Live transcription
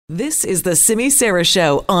This is the Simi Sara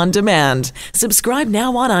Show on demand. Subscribe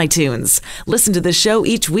now on iTunes. Listen to the show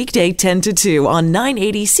each weekday 10 to 2 on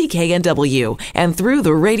 980 CKNW and through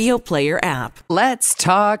the Radio Player app. Let's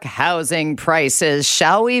talk housing prices,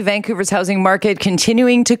 shall we? Vancouver's housing market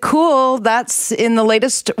continuing to cool. That's in the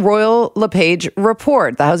latest Royal LePage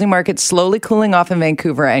report. The housing market slowly cooling off in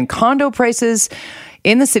Vancouver, and condo prices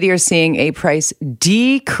in the city are seeing a price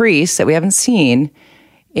decrease that we haven't seen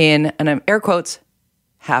in, and I'm air quotes,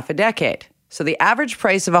 half a decade. So the average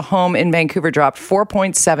price of a home in Vancouver dropped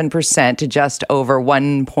 4.7% to just over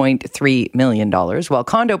 $1.3 million, while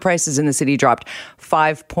condo prices in the city dropped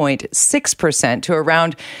 5.6% to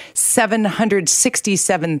around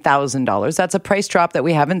 $767,000. That's a price drop that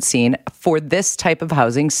we haven't seen for this type of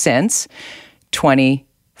housing since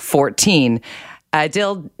 2014.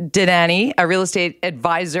 Adil Dinani, a real estate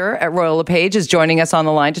advisor at Royal LePage, is joining us on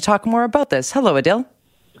the line to talk more about this. Hello, Adil.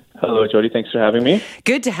 Hello, Jody. Thanks for having me.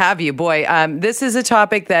 Good to have you, boy. This is a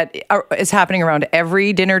topic that is happening around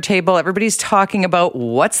every dinner table. Everybody's talking about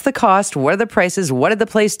what's the cost, what are the prices, what did the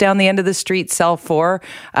place down the end of the street sell for,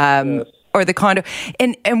 yes, or the condo.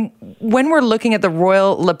 And when we're looking at the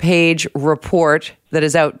Royal LePage report that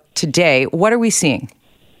is out today, what are we seeing?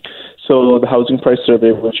 So the housing price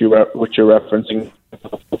survey, which you're referencing,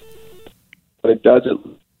 what it does, it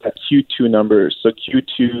at Q2 numbers. So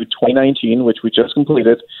Q2 2019, which we just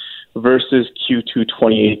completed, versus Q2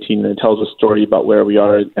 2018. And it tells a story about where we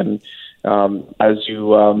are. And as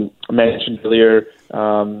you mentioned earlier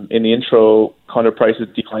in the intro, condo prices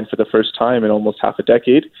declined for the first time in almost half a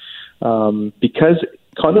decade because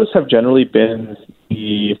condos have generally been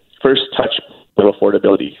the first touch of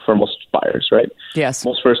affordability for most buyers, right? Yes.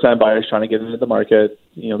 Most first-time buyers trying to get into the market,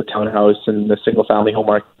 the townhouse and the single-family home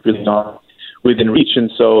market really not within reach. And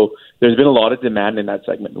so there's been a lot of demand in that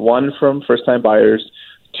segment. One, from first-time buyers.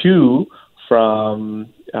 Two, from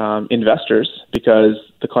investors, because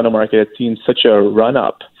the condo market had seen such a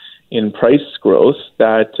run-up in price growth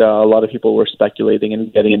that a lot of people were speculating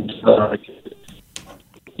and getting into the market.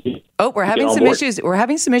 Oh, we're having some issues. We're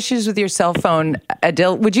having some issues with your cell phone,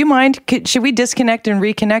 Adil. Would you mind? Should we disconnect and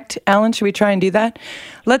reconnect, Alan? Should we try and do that?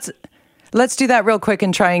 Let's do that real quick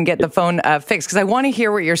and try and get the phone fixed, because I want to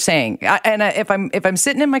hear what you're saying. If I'm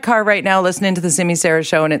sitting in my car right now listening to the Simi Sara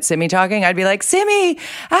Show and it's Simi talking, I'd be like, Simi,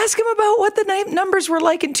 ask him about what the numbers were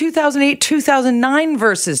like in 2008, 2009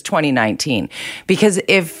 versus 2019. Because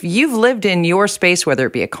if you've lived in your space, whether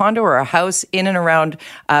it be a condo or a house in and around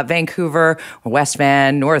Vancouver, West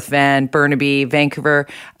Van, North Van, Burnaby, Vancouver,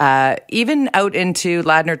 even out into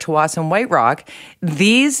Ladner, Tawas, and White Rock,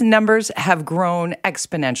 these numbers have grown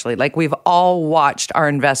exponentially. Like, we've all watched our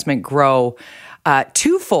investment grow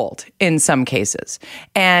twofold in some cases.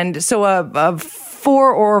 And so a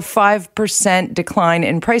 4 or 5% decline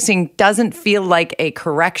in pricing doesn't feel like a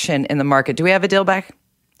correction in the market. Do we have a deal back?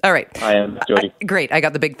 All right. I am, Jody. Great. I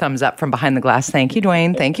got the big thumbs up from behind the glass. Thank you,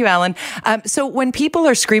 Dwayne. Thank you, Alan. So when people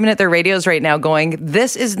are screaming at their radios right now going,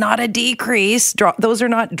 this is not a decrease, those are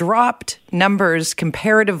not dropped numbers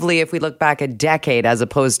comparatively if we look back a decade as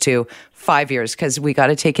opposed to 5 years, because we got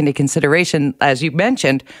to take into consideration, as you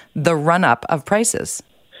mentioned, the run-up of prices.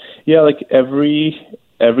 Yeah, like every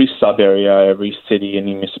sub area, every city and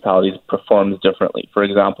municipality performs differently. For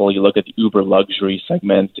example, you look at the uber luxury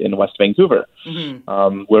segment in West Vancouver,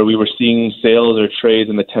 where we were seeing sales or trades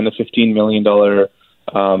in the $10 to $15 million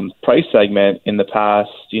price segment in the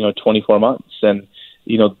past, 24 months, and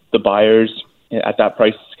the buyers at that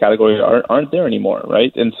price category aren't there anymore,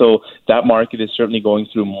 right? And so that market is certainly going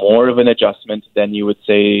through more of an adjustment than you would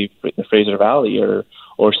say the Fraser Valley or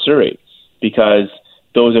Surrey, because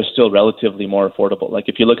those are still relatively more affordable. Like,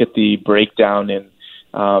 if you look at the breakdown in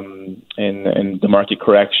the market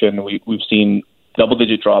correction, we've seen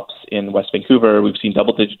double-digit drops in West Vancouver, we've seen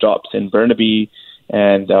double-digit drops in Burnaby,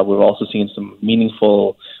 and we've also seen some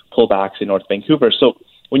meaningful pullbacks in North Vancouver. So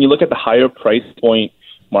when you look at the higher price point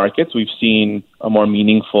markets, we've seen a more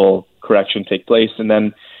meaningful correction take place. And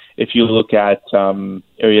then if you look at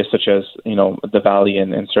areas such as, the Valley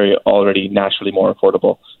and Surrey, already naturally more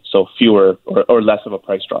affordable, so fewer or less of a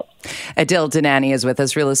price drop. Adil Dinani is with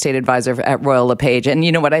us, real estate advisor at Royal LePage. And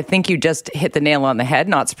you know what? I think you just hit the nail on the head,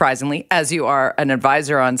 not surprisingly, as you are an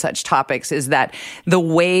advisor on such topics, is that the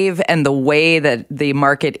wave and the way that the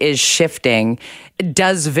market is shifting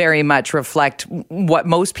does very much reflect what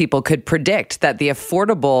most people could predict, that the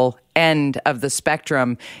affordable end of the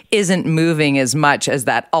spectrum isn't moving as much as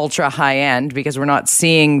that ultra high end, because we're not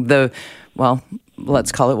seeing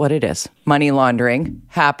let's call it what it is, money laundering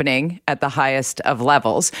happening at the highest of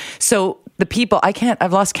levels. So the people,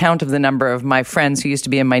 I've lost count of the number of my friends who used to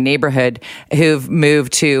be in my neighborhood who've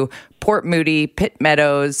moved to Port Moody, Pitt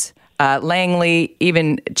Meadows, Langley,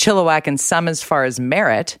 even Chilliwack, and some as far as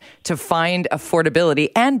Merritt to find affordability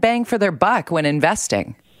and bang for their buck when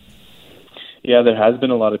investing? Yeah, there has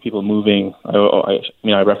been a lot of people moving.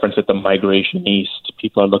 I referenced it, the migration east.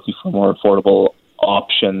 People are looking for more affordable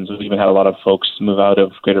options. We've even had a lot of folks move out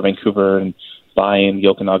of Greater Vancouver and buy in the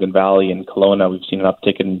Okanagan Valley and Kelowna. We've seen an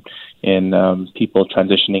uptick in people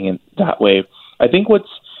transitioning in that way. I think what's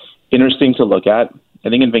interesting to look at, I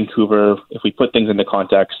think in Vancouver, if we put things into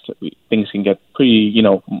context, things can get pretty,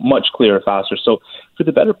 much clearer faster. So for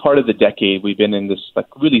the better part of the decade, we've been in this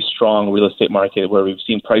really strong real estate market where we've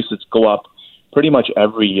seen prices go up pretty much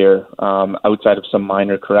every year, outside of some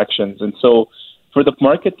minor corrections. And so for the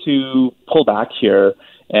market to pull back here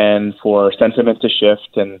and for sentiment to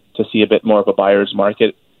shift and to see a bit more of a buyer's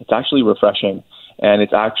market, it's actually refreshing. And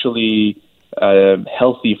it's actually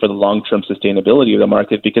healthy for the long-term sustainability of the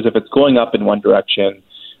market, because if it's going up in one direction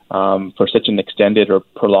for such an extended or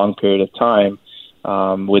prolonged period of time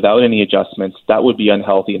without any adjustments, that would be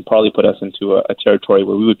unhealthy and probably put us into a territory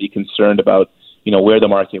where we would be concerned about, where the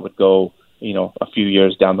market would go, a few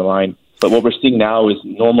years down the line. But what we're seeing now is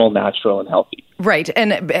normal, natural, and healthy. Right.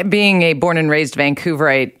 And being a born and raised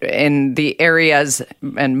Vancouverite, in the areas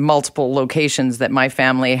and multiple locations that my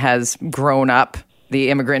family has grown up, the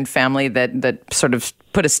immigrant family that sort of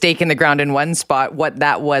put a stake in the ground in one spot, what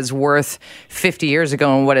that was worth 50 years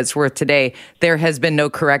ago and what it's worth today, there has been no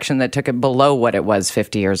correction that took it below what it was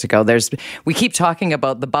 50 years ago. We keep talking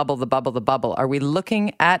about the bubble, the bubble, the bubble. Are we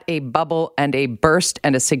looking at a bubble and a burst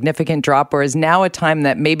and a significant drop, or is now a time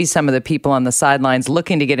that maybe some of the people on the sidelines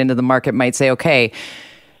looking to get into the market might say, okay,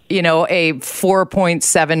 a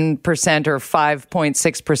 4.7% or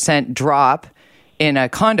 5.6% drop in a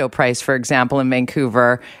condo price, for example, in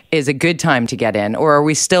Vancouver, is a good time to get in? Or are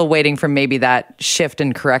we still waiting for maybe that shift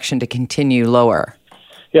and correction to continue lower?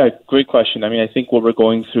 Yeah, great question. I think what we're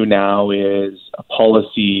going through now is a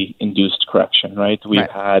policy-induced correction, right? We've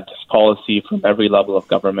had policy from every level of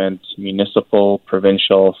government, municipal,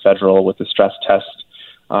 provincial, federal, with the stress test.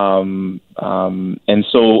 And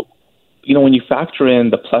so, when you factor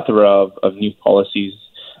in the plethora of new policies,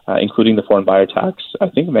 including the foreign buyer tax, I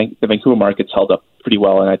think the Vancouver market's held up pretty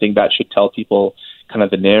well, and I think that should tell people kind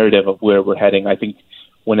of the narrative of where we're heading. I think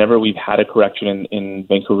whenever we've had a correction in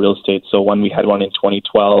Vancouver real estate, so we had one in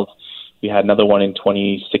 2012, we had another one in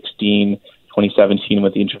 2016, 2017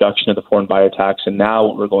 with the introduction of the foreign buyer tax, and now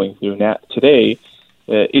what we're going through today,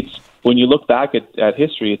 it's when you look back at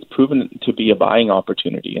history, it's proven to be a buying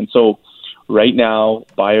opportunity. And so right now,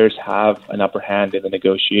 buyers have an upper hand in the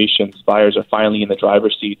negotiations. Buyers are finally in the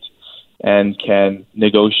driver's seat and can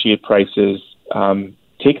negotiate prices,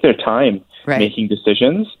 take their time making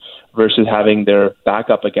decisions versus having their back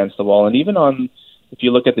up against the wall. And even if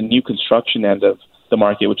you look at the new construction end of the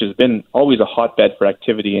market, which has been always a hotbed for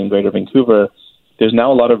activity in Greater Vancouver, there's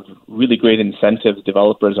now a lot of really great incentives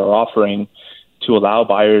developers are offering to allow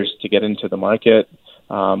buyers to get into the market.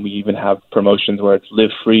 We even have promotions where it's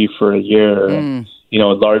live free for a year,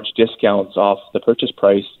 large discounts off the purchase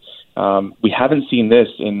price. We haven't seen this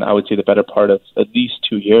in, I would say, the better part of at least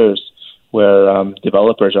 2 years, where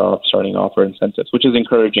developers are starting to offer incentives, which is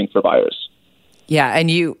encouraging for buyers. Yeah, and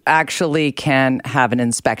you actually can have an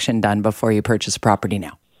inspection done before you purchase a property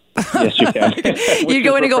now. Yes, you can. You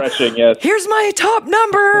go in and go, yes. Here's my top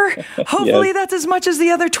number. Hopefully that's as much as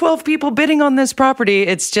the other 12 people bidding on this property.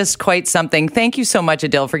 It's just quite something. Thank you so much,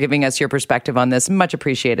 Adil, for giving us your perspective on this. Much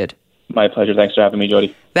appreciated. My pleasure. Thanks for having me,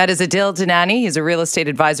 Jody. That is Adil Dhanani. He's a real estate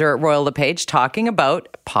advisor at Royal LePage, talking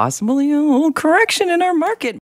about possibly a little correction in our market.